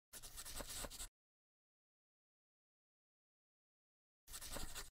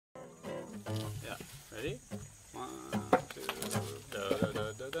Ready? 1, 2, da da da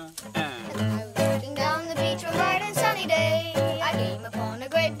da da. And I was walking down the beach one bright and sunny day. I came upon a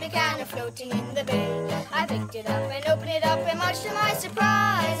great big cannon floating in the bay. I picked it up and opened it up, and much to my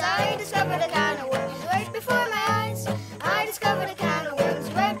surprise, I discovered a can of worms right before my eyes. I discovered a can of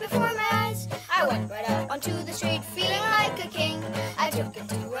worms right before my eyes. I went right out onto the street feeling like a king. I took it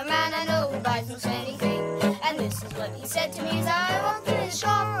to a man I know who buys most anything. And this is what he said to me as I walked through his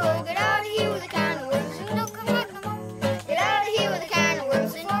shop. Oh, get out of here with a can of worms and don't come back no more. Get out of here with a can of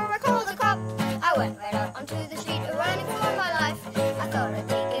worms and more I call the crop. I went right out onto the street running for my life. I thought I'd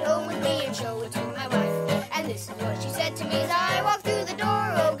take it home with me and show it to my wife. And this is what she said to me as I walked through the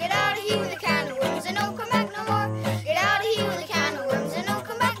door. Oh, get out of here with a can of worms and don't come back no more. Get out of here with a can of worms and don't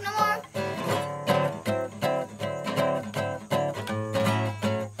come back no more.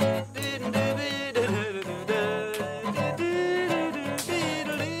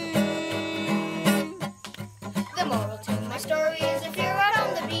 The moral to my story is if you're out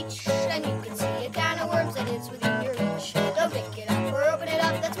on the beach and you can see a can of worms that is within your reach, don't pick it up or open it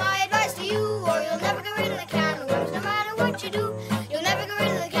up, that's my advice to you, or you'll never get rid of the can of worms no matter what you do. You'll never get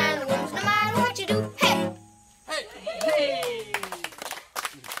rid of the can of worms no matter what you do. Hey! hey, hey!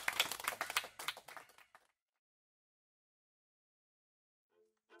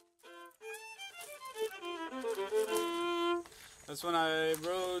 That's when I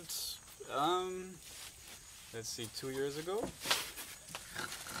wrote, let's see, 2 years ago,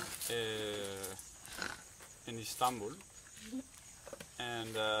 in Istanbul.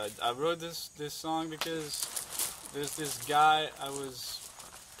 And I wrote this song because there's this guy I was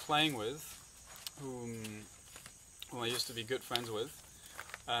playing with, whom I used to be good friends with,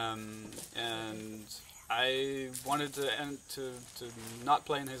 and I wanted to not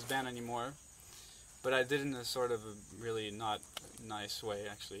play in his band anymore, but I did in a sort of a really not nice way,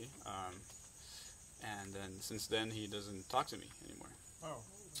 actually. And then since then he doesn't talk to me anymore. Oh.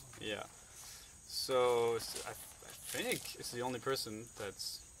 Yeah. So I think it's the only person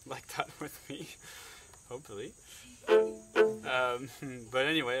that's like that with me, hopefully. But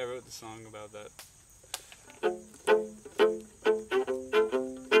anyway, I wrote the song about that.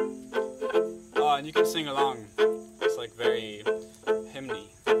 Oh, and you can sing along. It's like very hymny.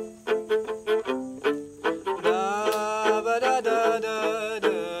 Da ba da da da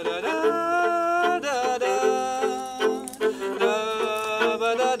da da da da da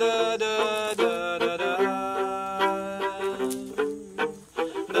ba da da da da da da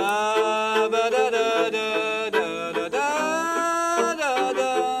ba da da da da da da da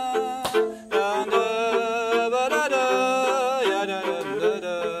ba da da ya da da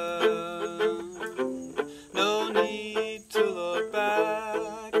da. No need to look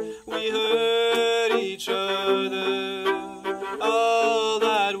back, we heard each other. All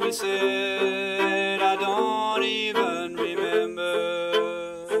that we said, I don't even remember.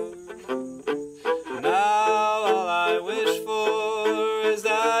 Now all I wish for is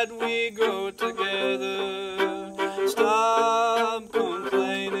that we grow together. Stop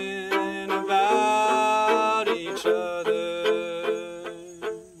complaining about each other.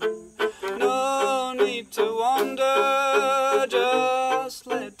 No need to wonder, just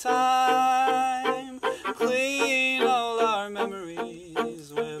let time clean all our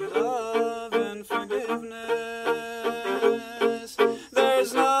memories with love and forgiveness.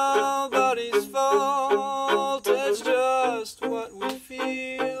 There's nobody's fault, it's just what we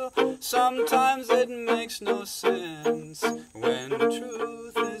feel. Sometimes it makes no sense when the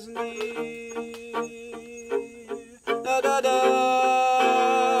truth is near. Da da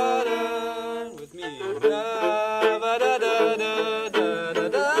da da with me. Da ba da da da da da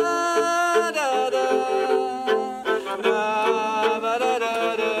da da da da ba da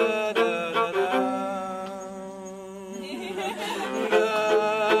da da da da da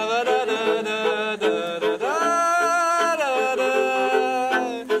ba da da da da da da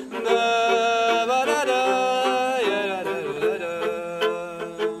da ba da da ya da da da.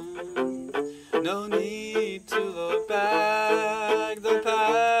 No need to look back, the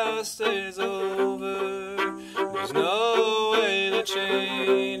past is over. There's no way to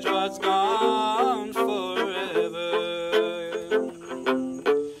change what's gone forever.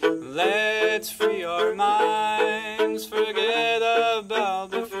 Let's free our minds, forget about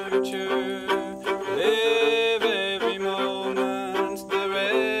the future. Live every moment, the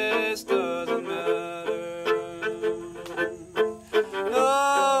rest doesn't matter.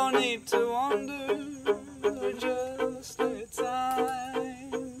 No need to wonder, just let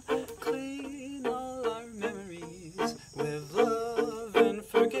time clean all our memories with love and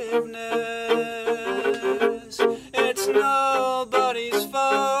forgiveness. It's nobody's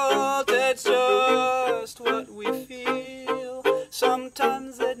fault, it's just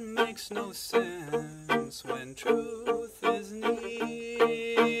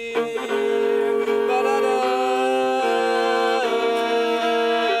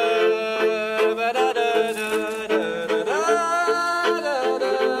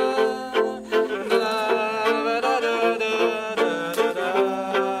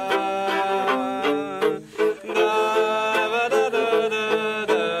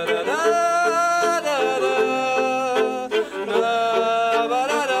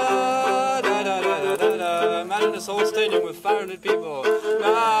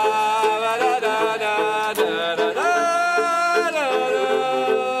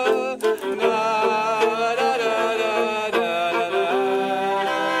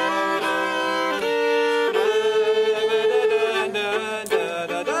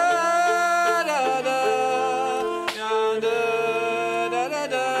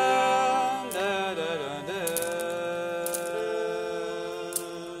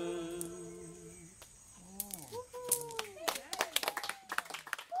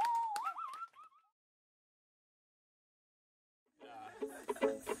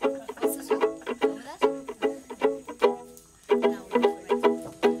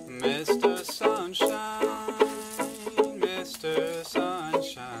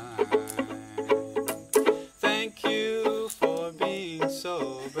sunshine. Thank you for being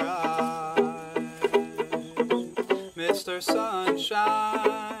so bright, Mr.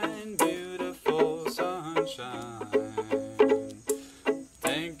 Sunshine, beautiful sunshine.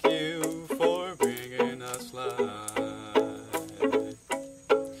 Thank you for bringing us light.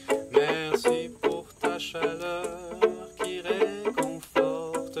 Merci pour ta chaleur qui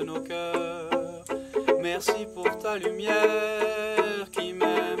réconforte nos cœurs. Merci pour ta lumière qui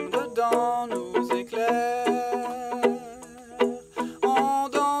même dedans nous éclaire. On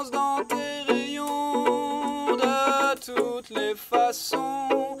danse dans tes rayons de toutes les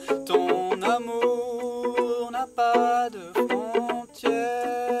façons. Ton amour n'a pas de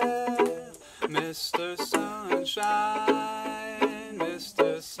frontières. Mr. Sunshine,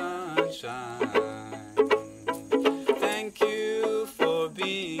 Mr. Sunshine. Thank you for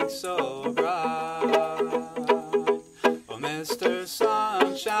being so bright. Oh, Mr.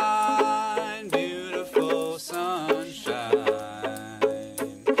 Sunshine, beautiful sunshine.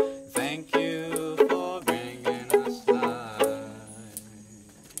 Thank you for bringing us light.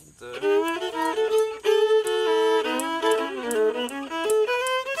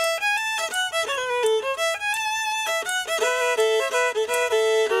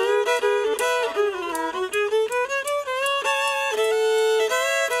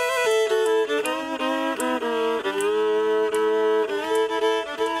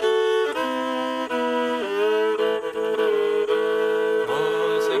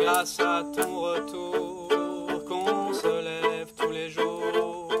 Grâce à ton retour qu'on se lève tous les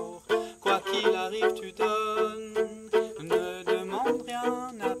jours. Quoi qu'il arrive, tu donnes, ne demande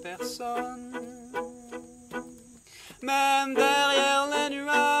rien à personne. Même derrière les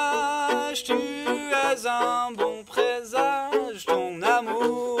nuages, tu es un bon présage. Ton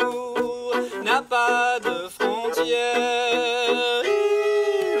amour n'a pas de frontières.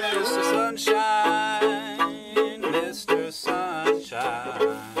 Mr. Sunshine, Mr.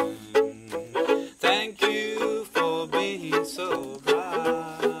 Sunshine. Thank you for being so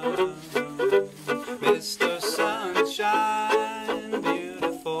bright, Mr. Sunshine,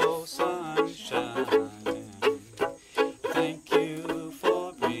 beautiful sunshine. Thank you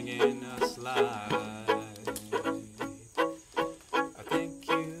for bringing us light. Thank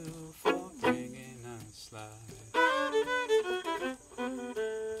you for bringing us light.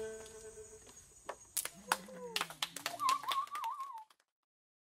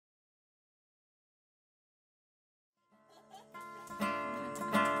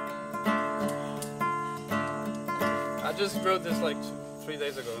 I just wrote this like 3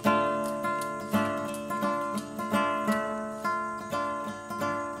 days ago.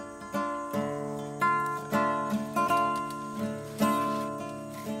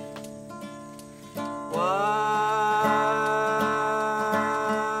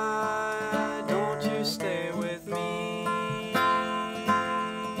 Why don't you stay with me?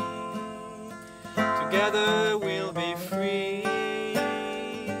 Together we'll be free.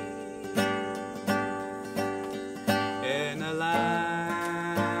 In a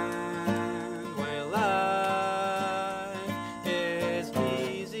land where life is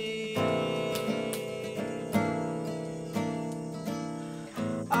easy,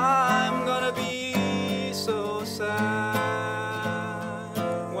 I'm gonna be so sad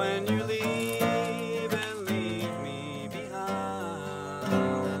when you leave and leave me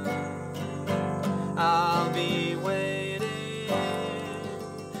behind. I'll be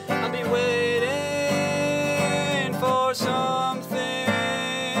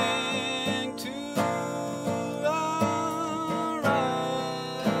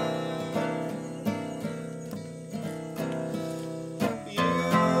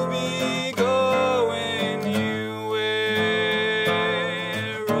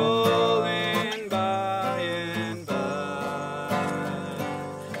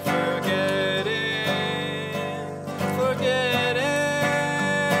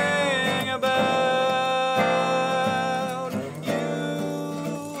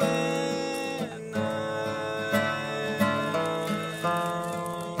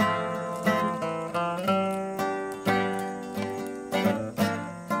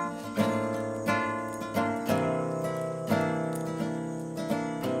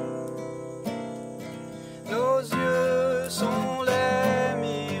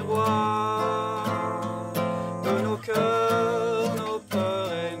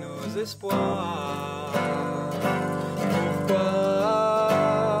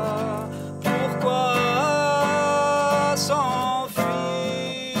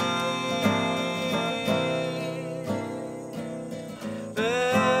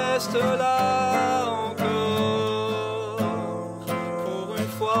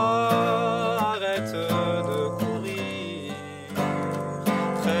toi, arrête de courir.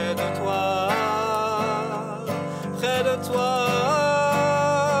 Près de toi, près de toi,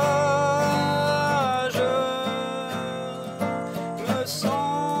 je me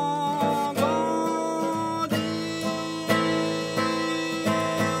sens grandir.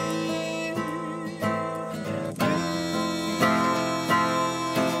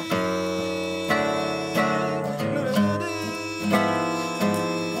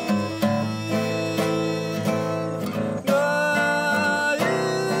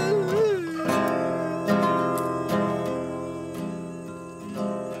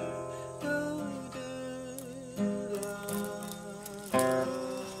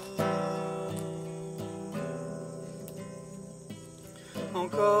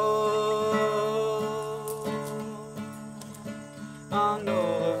 Encore un au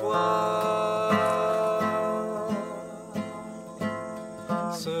revoir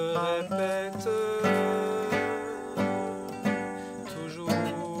se répète toujours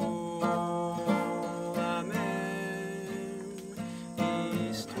la même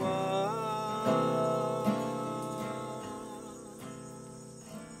histoire.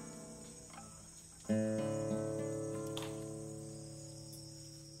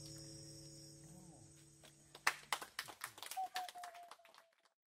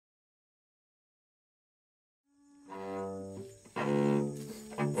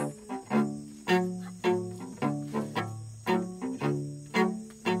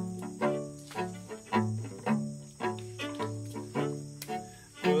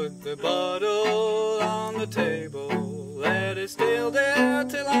 Put the bottle on the table, let it stay there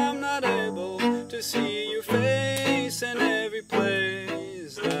till I'm not able to see your face in every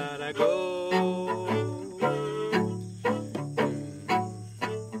place that I go.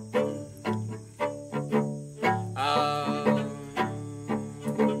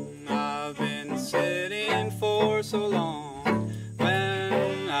 I've been sitting for so long,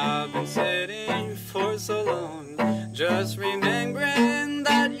 when I've been sitting for so long, just remembering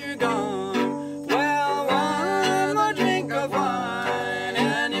that you're gone. Well, one more drink of wine,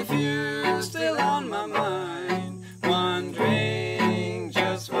 and if you're still on my mind, one drink,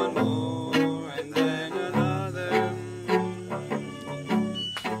 just one more, and then another.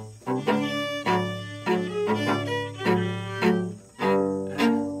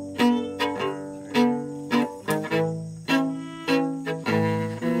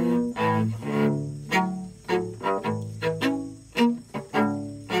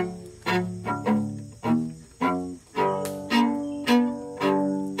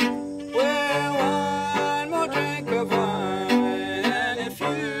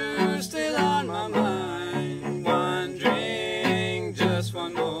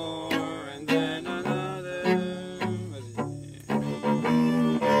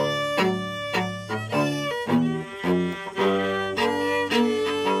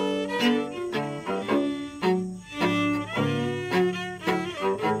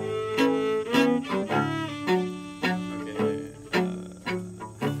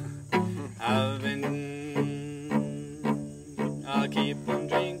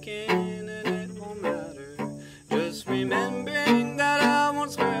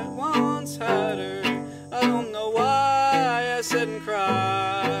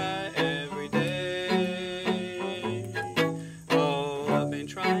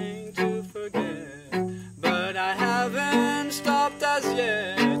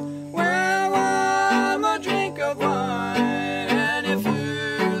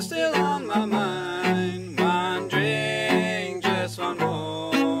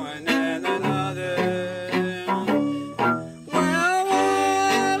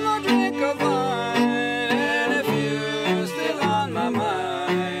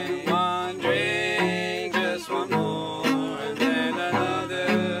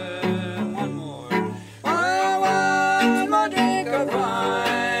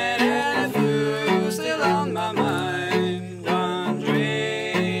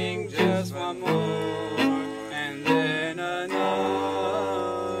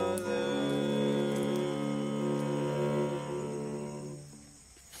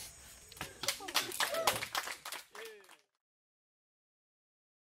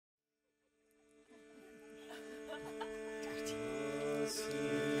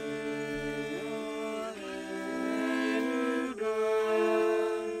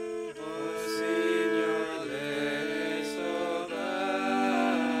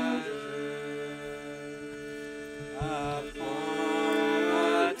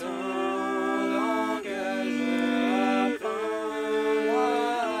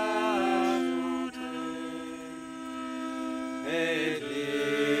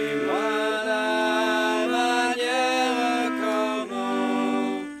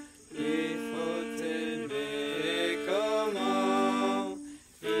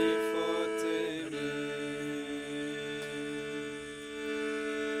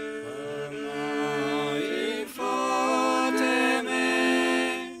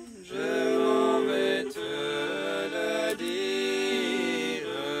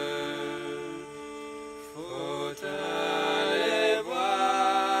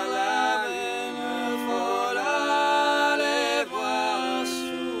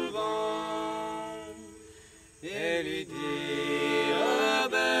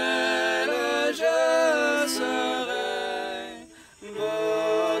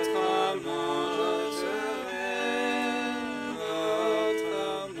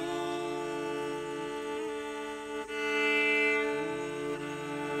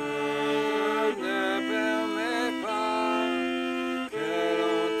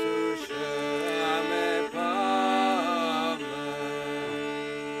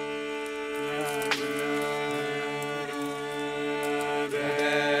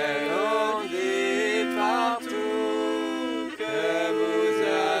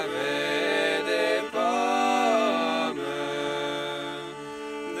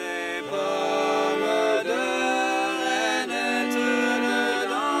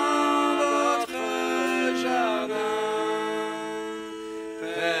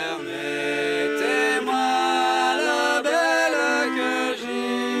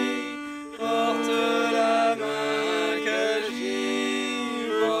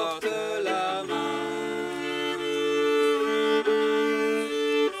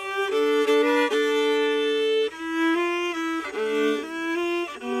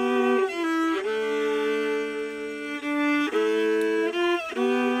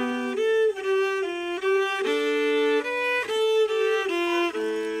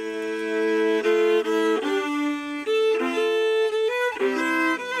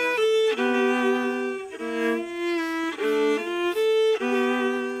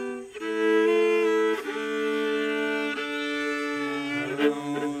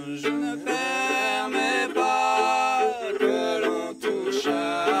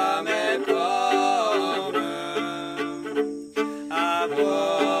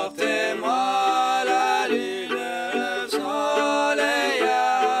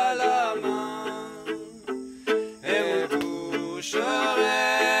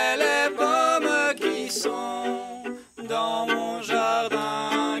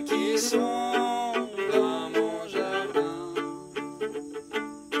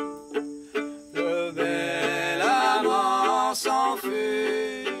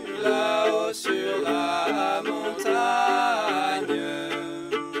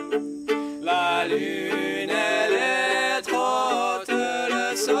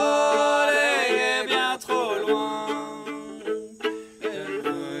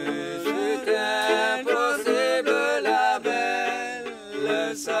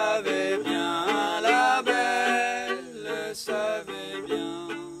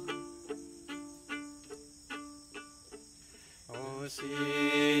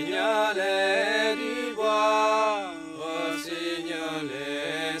 Rossignolet du bois,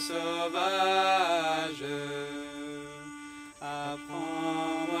 rossignolet sauvage,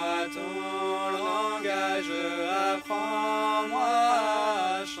 apprends-moi ton langage, apprends-moi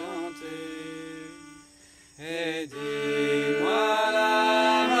à chanter, et dis-moi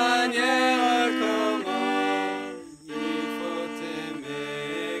la manière comment il faut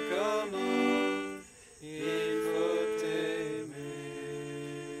t'aimer, comment il faut t'aimer.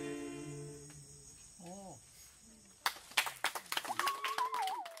 Oh.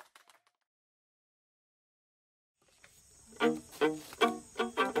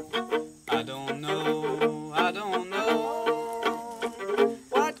 I don't know,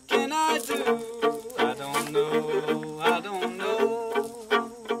 what can I do? I don't know,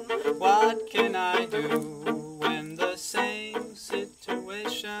 what can I do when the same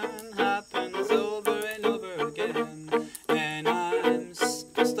situation happens over and over again, and I'm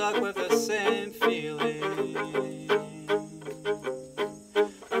stuck with the same feeling.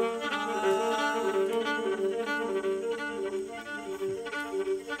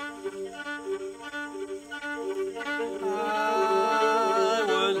 I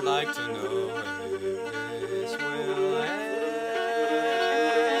would like to know if this will ever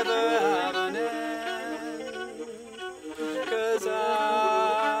have an end, 'cause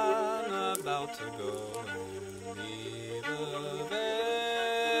I'm about to go and leave a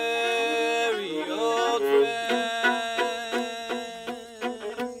very old friend.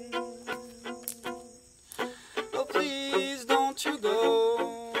 Oh, please don't you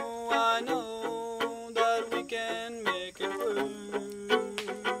go, I know that we can make it work.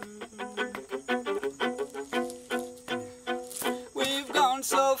 We've gone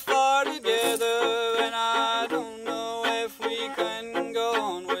so far together, and I don't know if we can go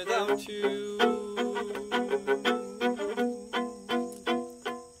on without you.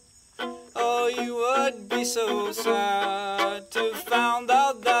 Oh, you would be so sad to find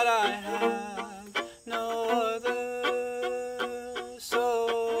out that I have no other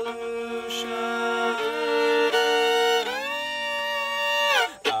solution.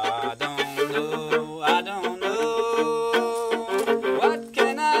 I don't know, what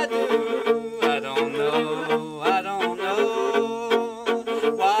can I do? I don't know,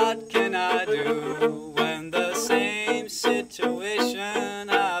 what can I do when the same situation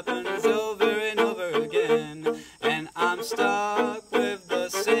happens over and over again, and I'm stuck with the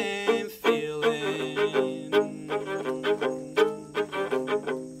same feeling.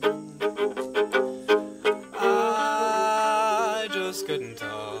 I just couldn't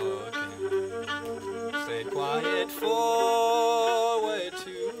talk and stayed quiet for way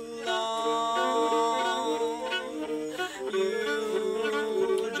too long.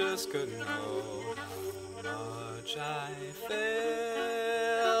 You just couldn't know how much I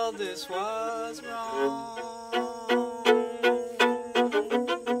felt this was wrong.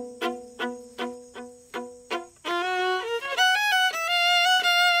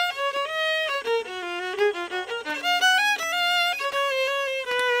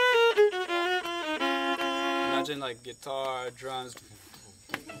 Imagine like guitar, drums.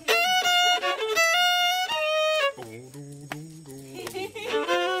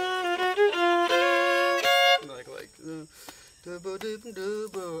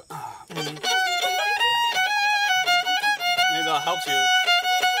 Maybe that helps you.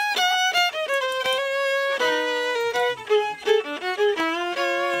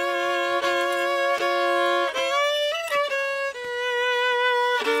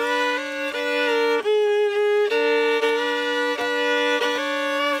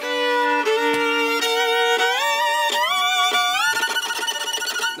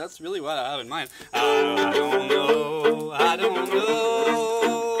 That's really what I have in mind. I don't know,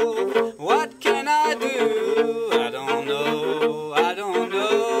 what can I do? I don't know,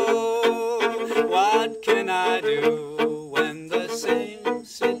 what can I do when the same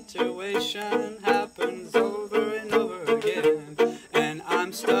situation happens over and over again, and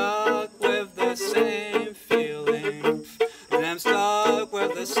I'm stuck with the same feeling, and I'm stuck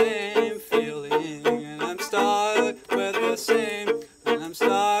with the same feeling, and I'm stuck with the same, and I'm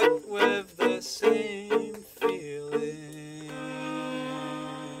stuck with the same feeling.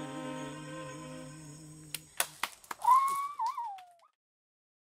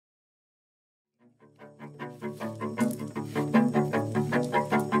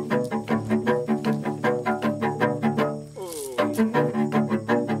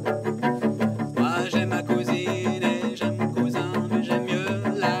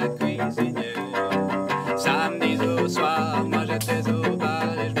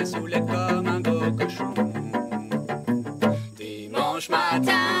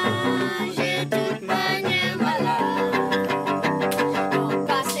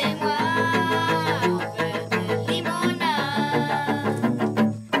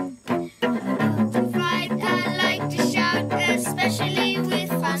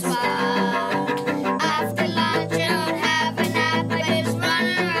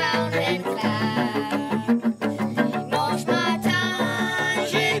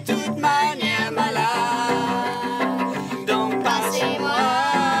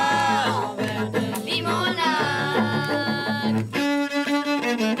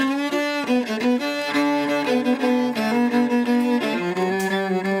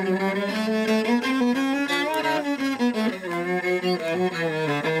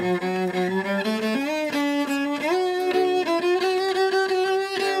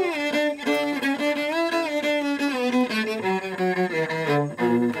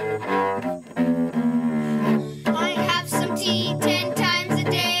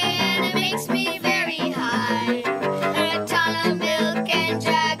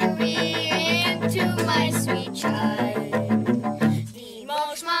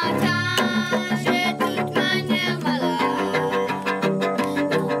 matin, j'ai toute manière malade.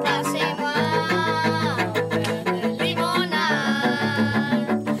 Donc passez-moi un verre de limonade.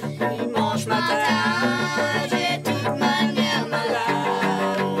 Dimanche matin, J'ai toute manière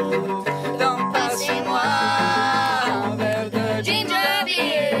malade. donc passez-moi un verre de Ginger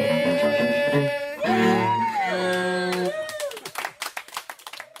beer.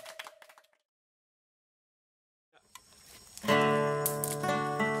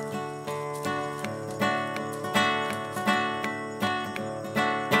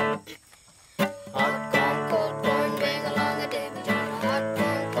 Hot corn, cold corn, bang along a Debbie John. Hot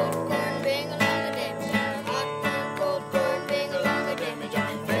corn, cold corn, bang along a Debbie John. Hot corn, cold corn, bang along a Debbie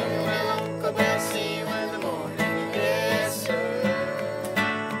John. Farewell, Uncle Bill, see you in the morning. Yes, sir.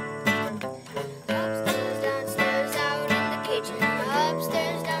 Upstairs, downstairs, out in the kitchen.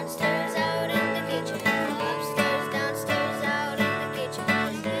 Upstairs, downstairs, out in the kitchen. Upstairs, downstairs, out in the kitchen.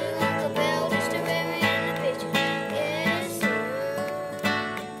 Little Uncle Bill, just a baby in the pitcher. Yes, sir.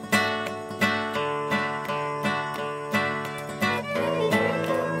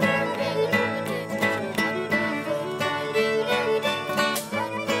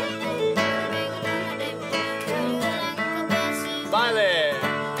 violin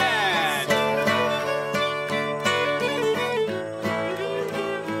and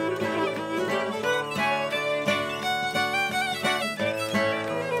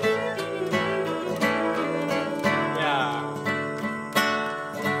yeah.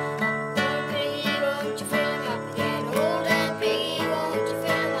 Piggy, won't you fill him up again? Old and Piggy, won't you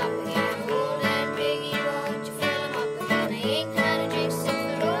fill him up again? Old and Piggy, won't you fill him up again? I ain't had a drink since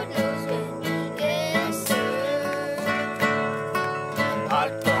the Lord knows when. Yes, sir.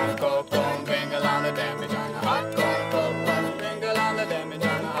 Hot corn, cold corn, bring along the damage on. Hot corn, cold corn, bring along the damage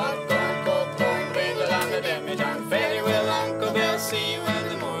on. Hot corn, cold corn, bring along the damage on. Very well, Uncle Bill, see you in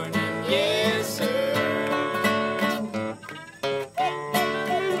the morning. Yes, sir.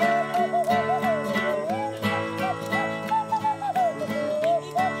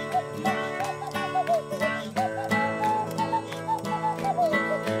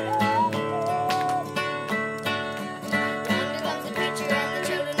 Yonder comes the preacher and the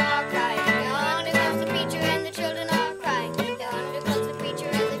children are crying. Yonder comes the preacher and the children are crying. Yonder comes the preacher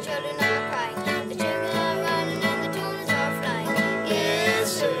and the children are crying. The children are running and the toners are flying.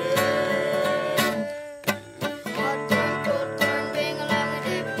 Yes, sir. Hot corn, cold corn, bring along a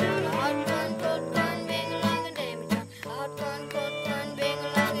Debbie John. Hot corn, cold corn, bring along a Debbie John. Hot corn, cold corn, bring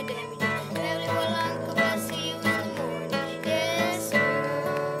along a Debbie John. Very well, Uncle Bill, see you in the morning. Yes, sir.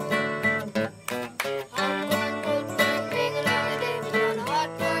 Hot corn, cold corn, bring along a Debbie John. Hot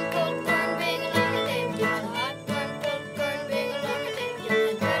corn, cold corn, bring along a Debbie John. Hot corn, cold corn, bring along a Debbie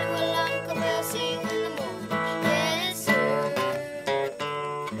John. Very well, Uncle Bill, see you in the morning. Yes, sir.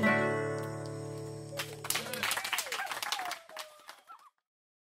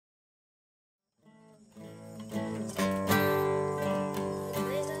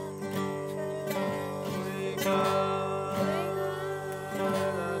 Wake up.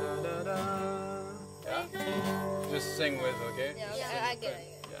 Yeah. Just sing with, okay? Yeah, I get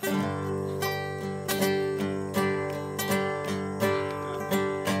it. Yeah.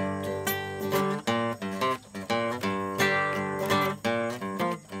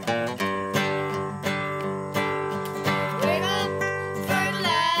 Wake up,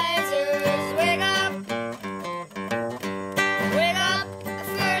 fertilizers, wake up. Wake up,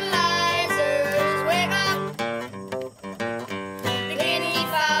 fertilizers, wake up. The guinea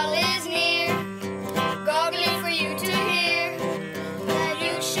fowl is near, goggling for you to hear that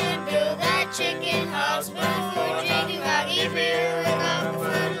you should build that chicken house before drinking Maggie beer. Wake up,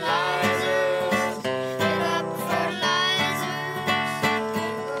 fertilizers, wake up, fertilizers.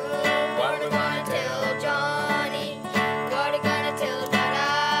 What are we gonna tell Johnny? What are we gonna tell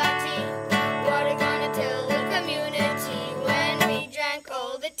Dorothy? What are we gonna tell the community when we drank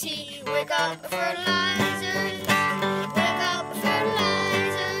all the tea? Wake up, fertilizers. Wake up,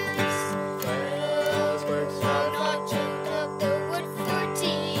 fertilizers. Wells works I'll not chunk up the wood for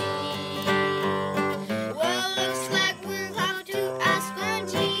tea. Well, looks like we'll have to ask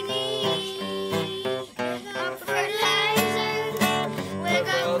Granchini. Wake up, fertilizers. Wake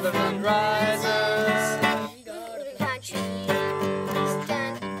up, all the wind rises. go to the country.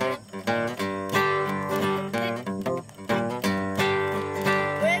 Stand.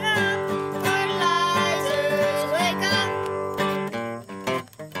 Wake up, fertilizers. Wake up.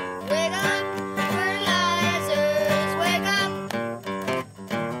 Wake up, fertilizers. Wake up.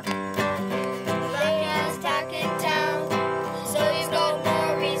 Blackjack's back in town, so you've got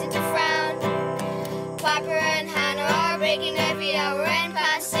more reason to frown. Piper and Hannah are breaking every hour and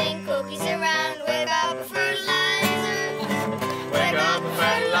passing.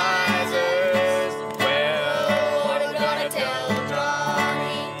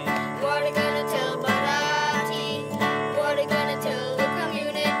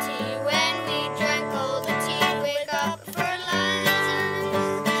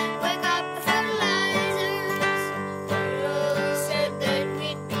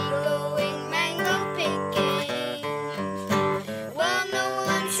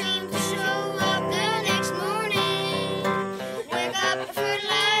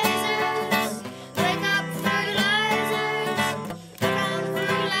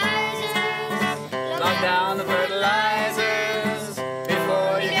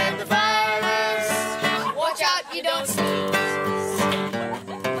 you don't sneeze.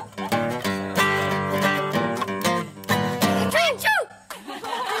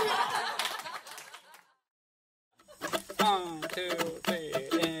 One, two, three.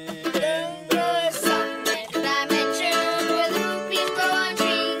 In the supplemental dimension, where the rupees grow on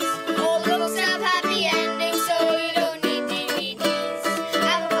trees, all the books have happy endings, so you don't need DVDs.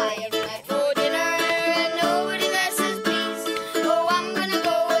 Have a pie every night for dinner, and nobody there says please. Oh, I'm gonna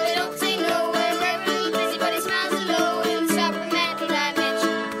go where they don't say no, where every little busybody smiles hello. In the supplemental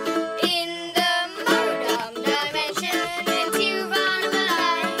dimension, in the martyrdom dimension, in Tijuana,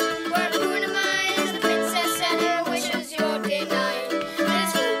 where Luna is the princess and her wishes you're denied.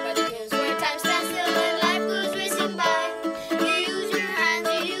 There's hope by the hills where time stands still and life goes racing by. You use your hands,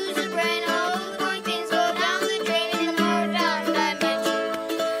 you use your brain, all the going things go down the drain in the martyrdom dimension.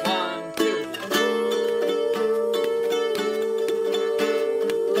 One, two.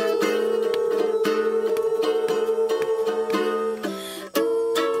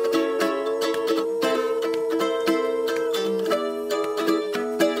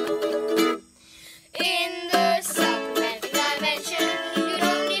 In the supplemental dimension, you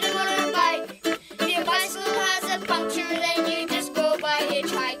don't need a motorbike. If your bicycle has a puncture, then you just go by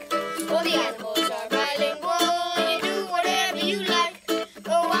hitchhike. All the animals are bilingual, you do whatever you like.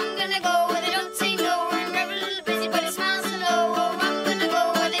 Oh, I'm gonna go where they don't say no, where every little busybody smiles hello. Oh, I'm gonna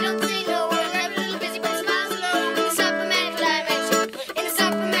go where they don't say no, where every little busybody smiles hello. In the supplemental dimension, in the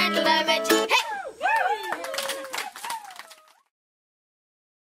supplemental dimension, hey!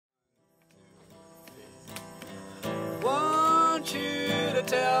 Want you to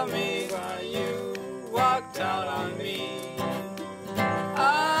tell me why you walked out on me.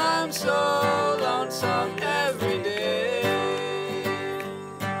 I'm so lonesome every day.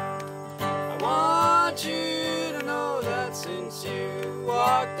 I want you to know that since you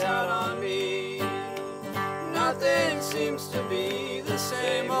walked out on me, nothing seems to be the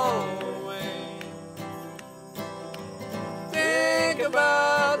same old way. Think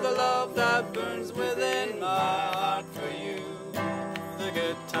about the love that burns within my heart for you. The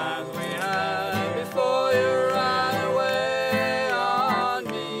good times we had before you ran away on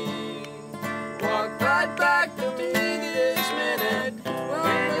me. Walk right back to me this minute.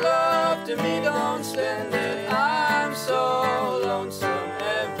 When you love to me, don't spend it. I'm so lonesome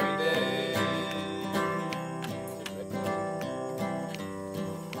every day.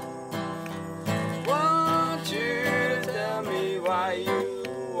 Want you to tell me why you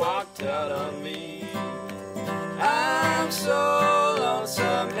walked out on me. I'm so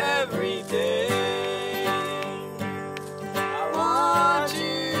lonesome every day. I want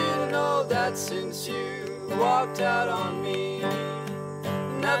you to know that since you walked out on me,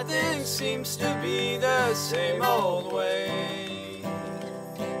 nothing seems to be the same old way.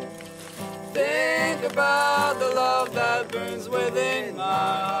 Think about the love that burns within my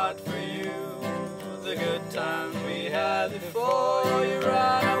heart for you. The good times we had before you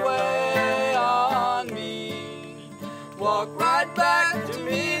ran away on me. Walk right back to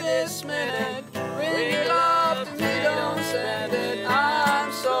me this minute. Bring your love to me, don't send it.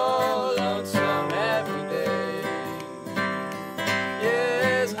 I'm so lonesome every day.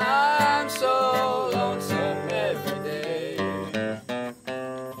 Yes, I'm so lonesome every day.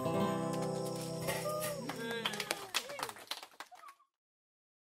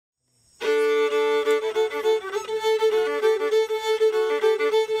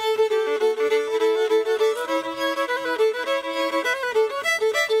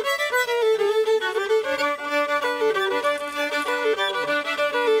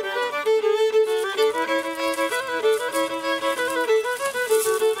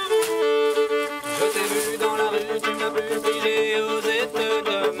 Je t'ai vu dans la rue, tu m'as vu, puis j'ai osé te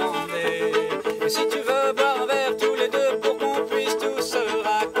demander. Et si tu veux boire un verre tous les deux pour qu'on puisse tout se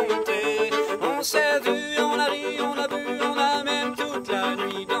raconter. On s'est vu, on a ri, on a bu, on a même toute la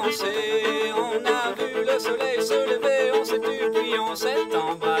nuit dansé. On a vu le soleil se lever, on s'est tu puis on s'est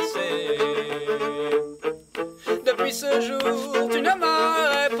embrassé. Depuis ce jour, tu ne me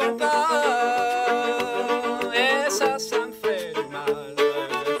réponds pas. Et ça me fait du mal.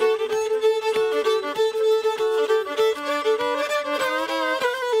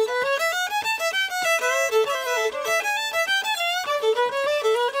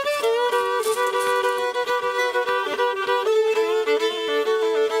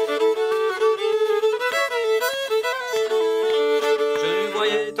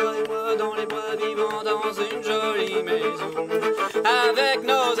 Avec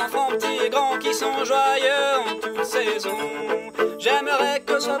nos enfants petits et grands qui sont joyeux en toute saison. J'aimerais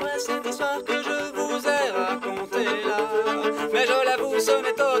que ce soit vrai cette histoire que je vous ai racontée là. Mais je l'avoue, ce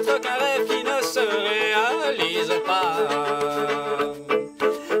n'est autre qu'un rêve qui ne se réalise brise pas.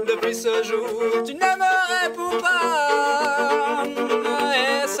 Depuis ce jour, tu ne me réponds pas.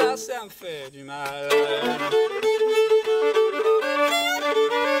 Et ça me fait du mal.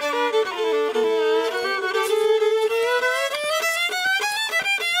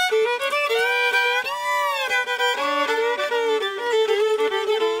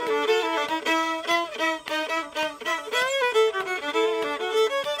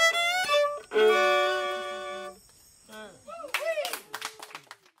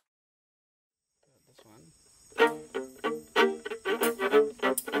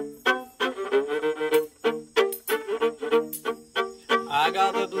 I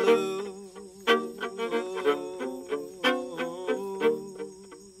got the blues.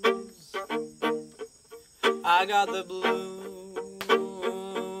 I got the blues.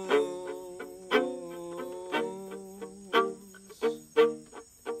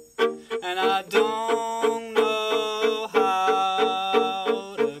 And I don't know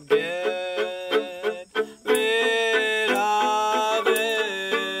how to get rid of it.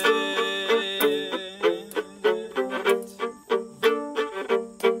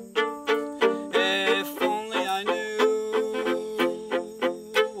 If only I knew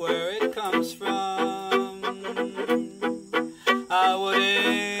where it comes from, I would aim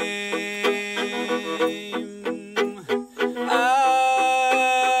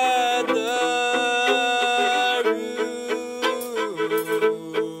at the root.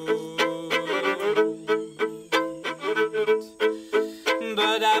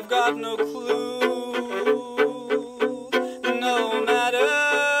 But I've got no clue, no matter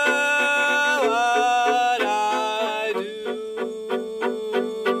what I do.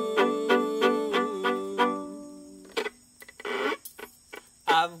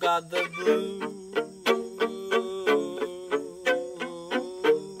 I've got the blues.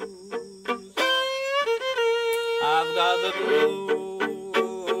 I've got the blues.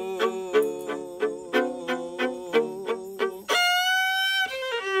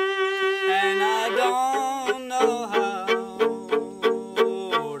 And I don't know how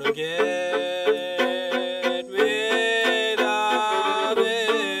to get rid of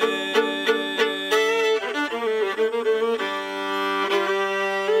it.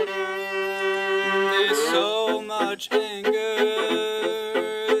 There's so much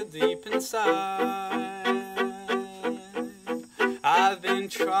anger deep inside. I've been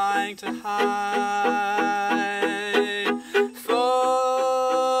trying to hide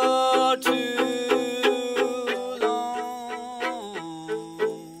for too long.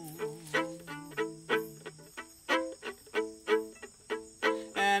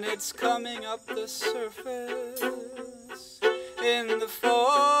 And it's coming up the surface in the form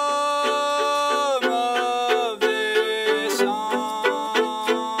of this song.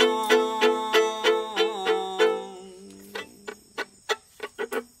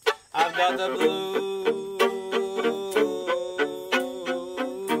 I've got the blues.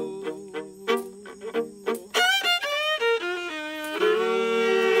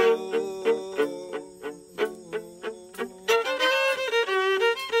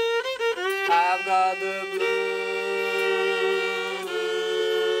 I've got the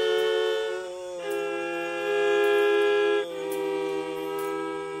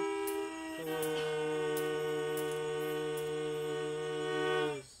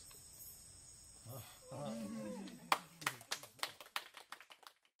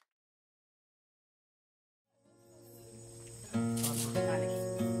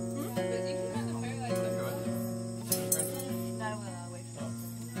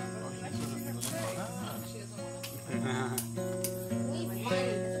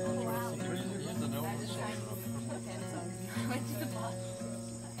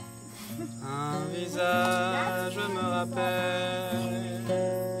Un visage me rappelle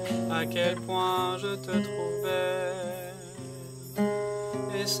à quel point je te trouve belle.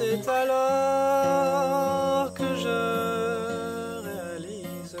 Et c'est alors que je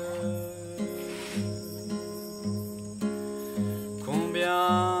réalise combien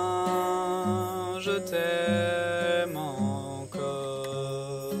je t'aime encore.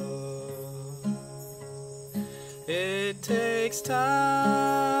 It takes time,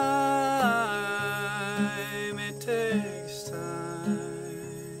 it takes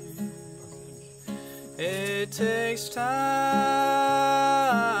time, it takes time,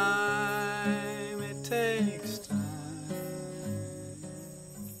 it takes time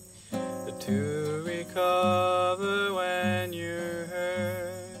to recover when you're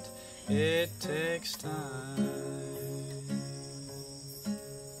hurt. It takes time.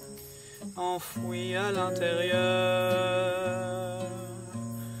 Enfoui à l'intérieur,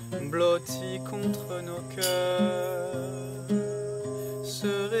 blotti contre nos cœurs,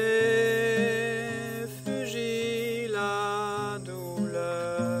 se réfugie la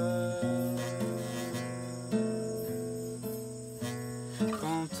douleur.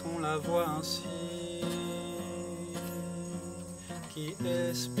 Quand on la voit ainsi, qui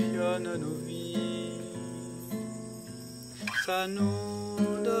espionne nos vies, ça nous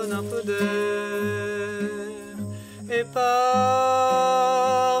donne un peu d'air et parfois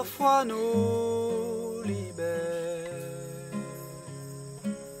nous libère.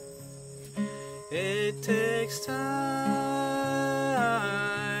 It takes time,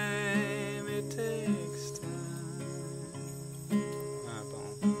 it takes time. Ah,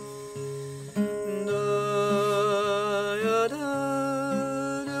 pardon.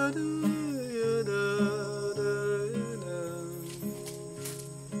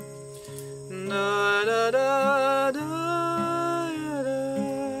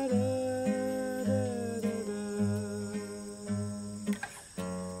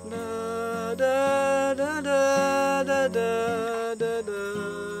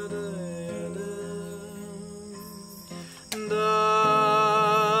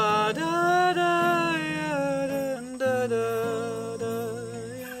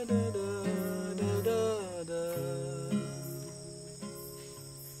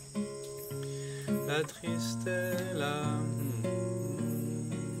 La tristesse, la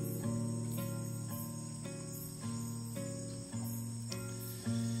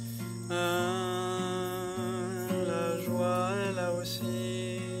joie est là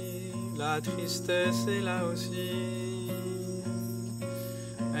aussi, la tristesse est là aussi.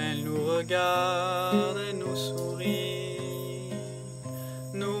 Elle nous regarde et nous sourit,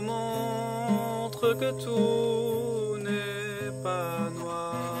 nous montre que tout n'est pas noir.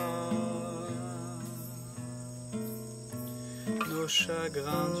 Nos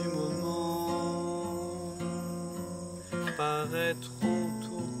chagrins du moment paraîtront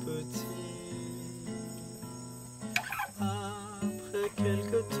tout petits après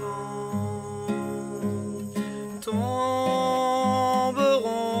quelque temps, tomberont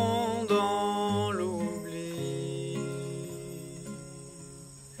dans l'oubli.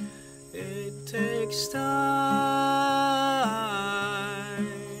 It takes time,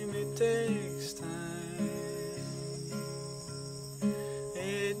 it takes time.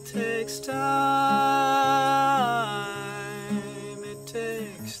 It takes time, it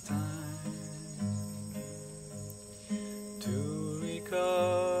takes time to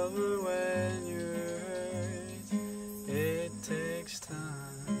recover when you're hurt. It takes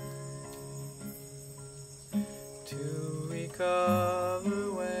time to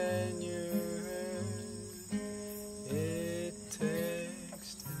recover when you're hurt. It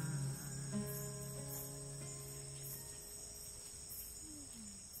takes time.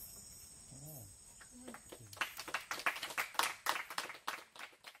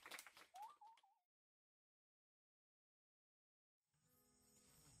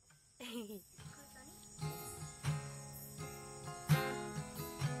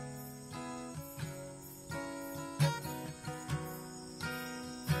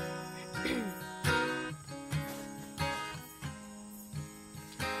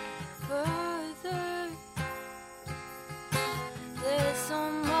 Further, there's so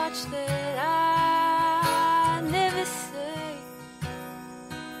much that I never say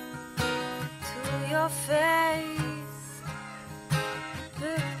to your face,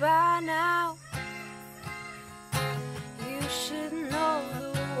 but by now you should know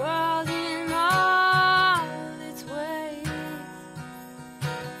the world in all its ways.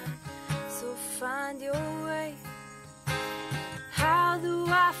 So find your way. How do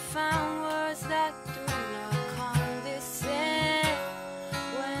I find words that do not condescend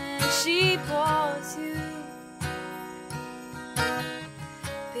when she pours you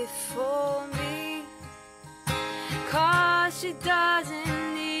before me? 'Cause she doesn't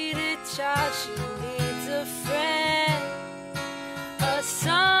need a child, she needs a friend, a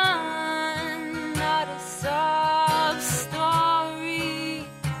son, not a sob story.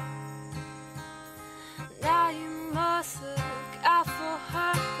 Now you must look out for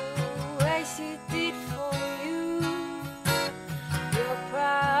her the way she did for you. Your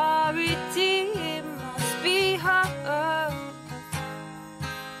priority, it must be her.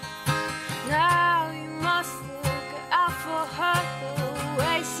 Now you must look out for her the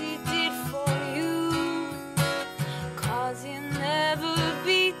way she did for you.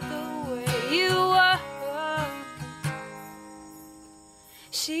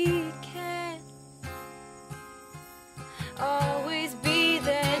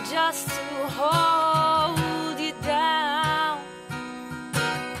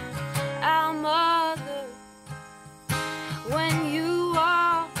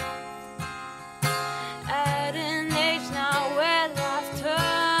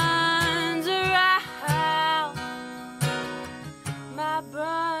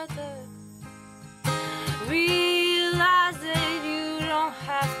 realize that you don't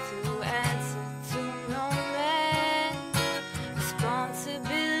have to answer to no man.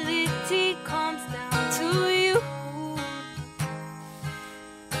 Responsibility comes down to you.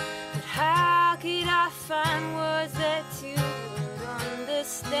 But how could I find words that you would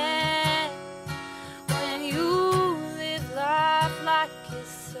understand when you live life like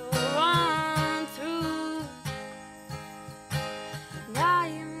it's so untrue? Now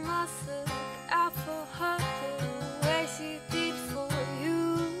you must look out for her the way she did for you.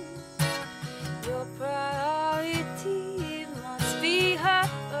 Your priority must be her.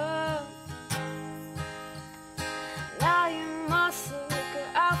 Now you must look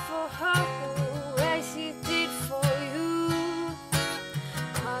out for her the way she did for you.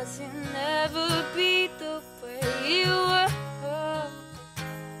 'Cause you'll never be the way you were.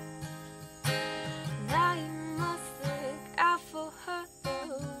 Now you must look out for her the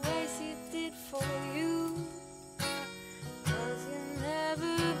way she did for you. 'Cause you'll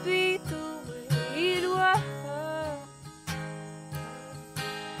never be the way it was.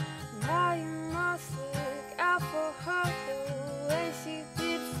 Now you must look out for her the way she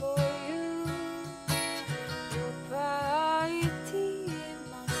did for you. Your priority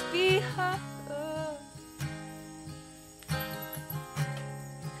must be her.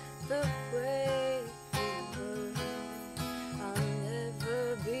 The way you were, I'll never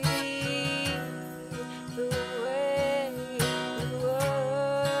be the way you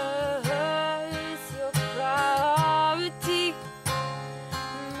were. Your priority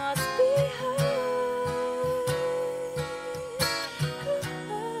must be her.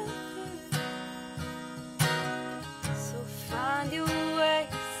 So find your ways,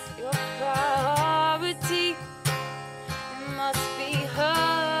 your priority must be her.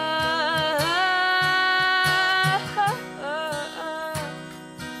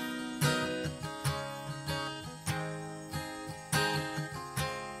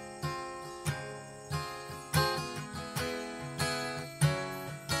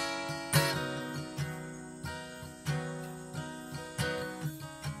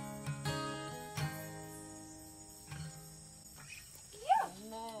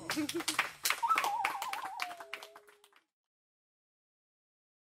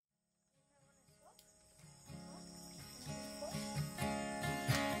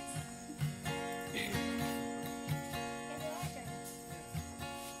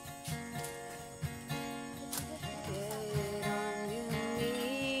 Get on your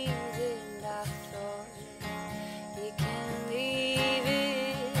knees and I thought you can leave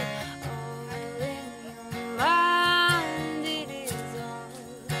it all in your mind. It is all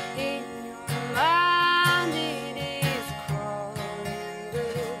in your mind. It is crawling the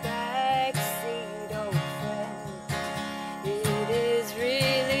backseat, oh friend. It is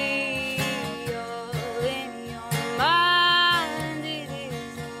really all in your mind. It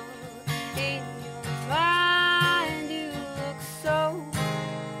is all in your mind. You look so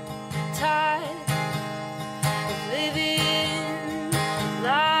tired of living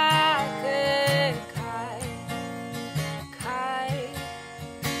like a kite, kite,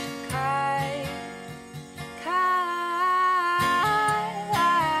 kite,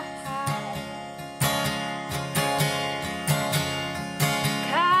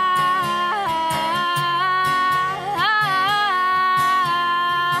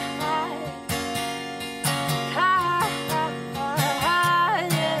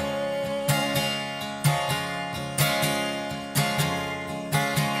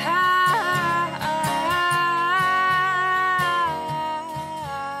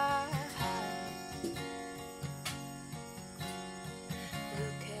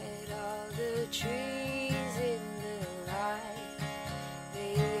 Look at all the trees in the light.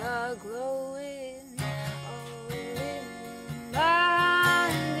 They are glowing all in your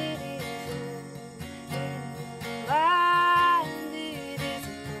mind. It is all in your mind. It is.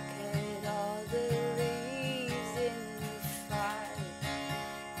 Look at all the leaves in the fire.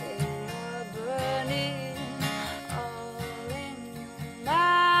 They are burning all in your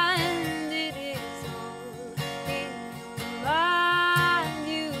mind. It is all in your mind.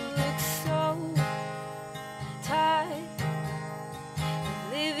 You look so tired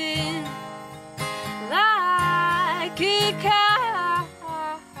of living like a kite,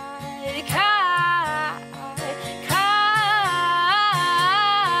 kite, kite,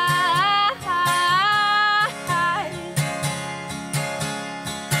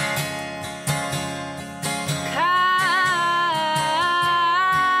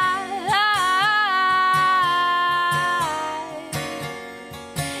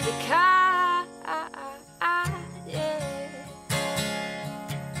 yeah.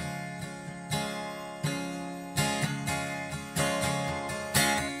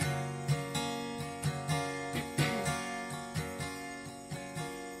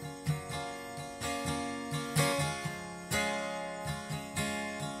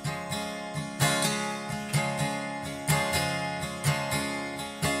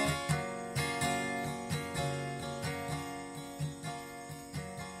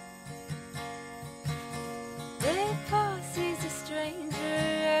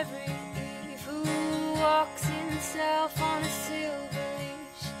 every eve, who walks himself on a silver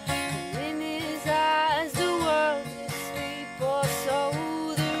leash, and in his eyes the world is asleep, or so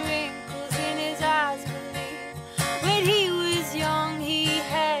the wrinkles in his eyes believe. When he was young he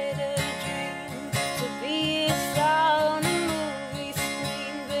had a dream to be a star on a movie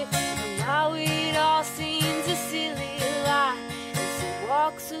screen, but now it all seems a silly lie as he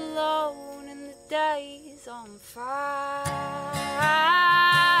walks alone and the day is on fire.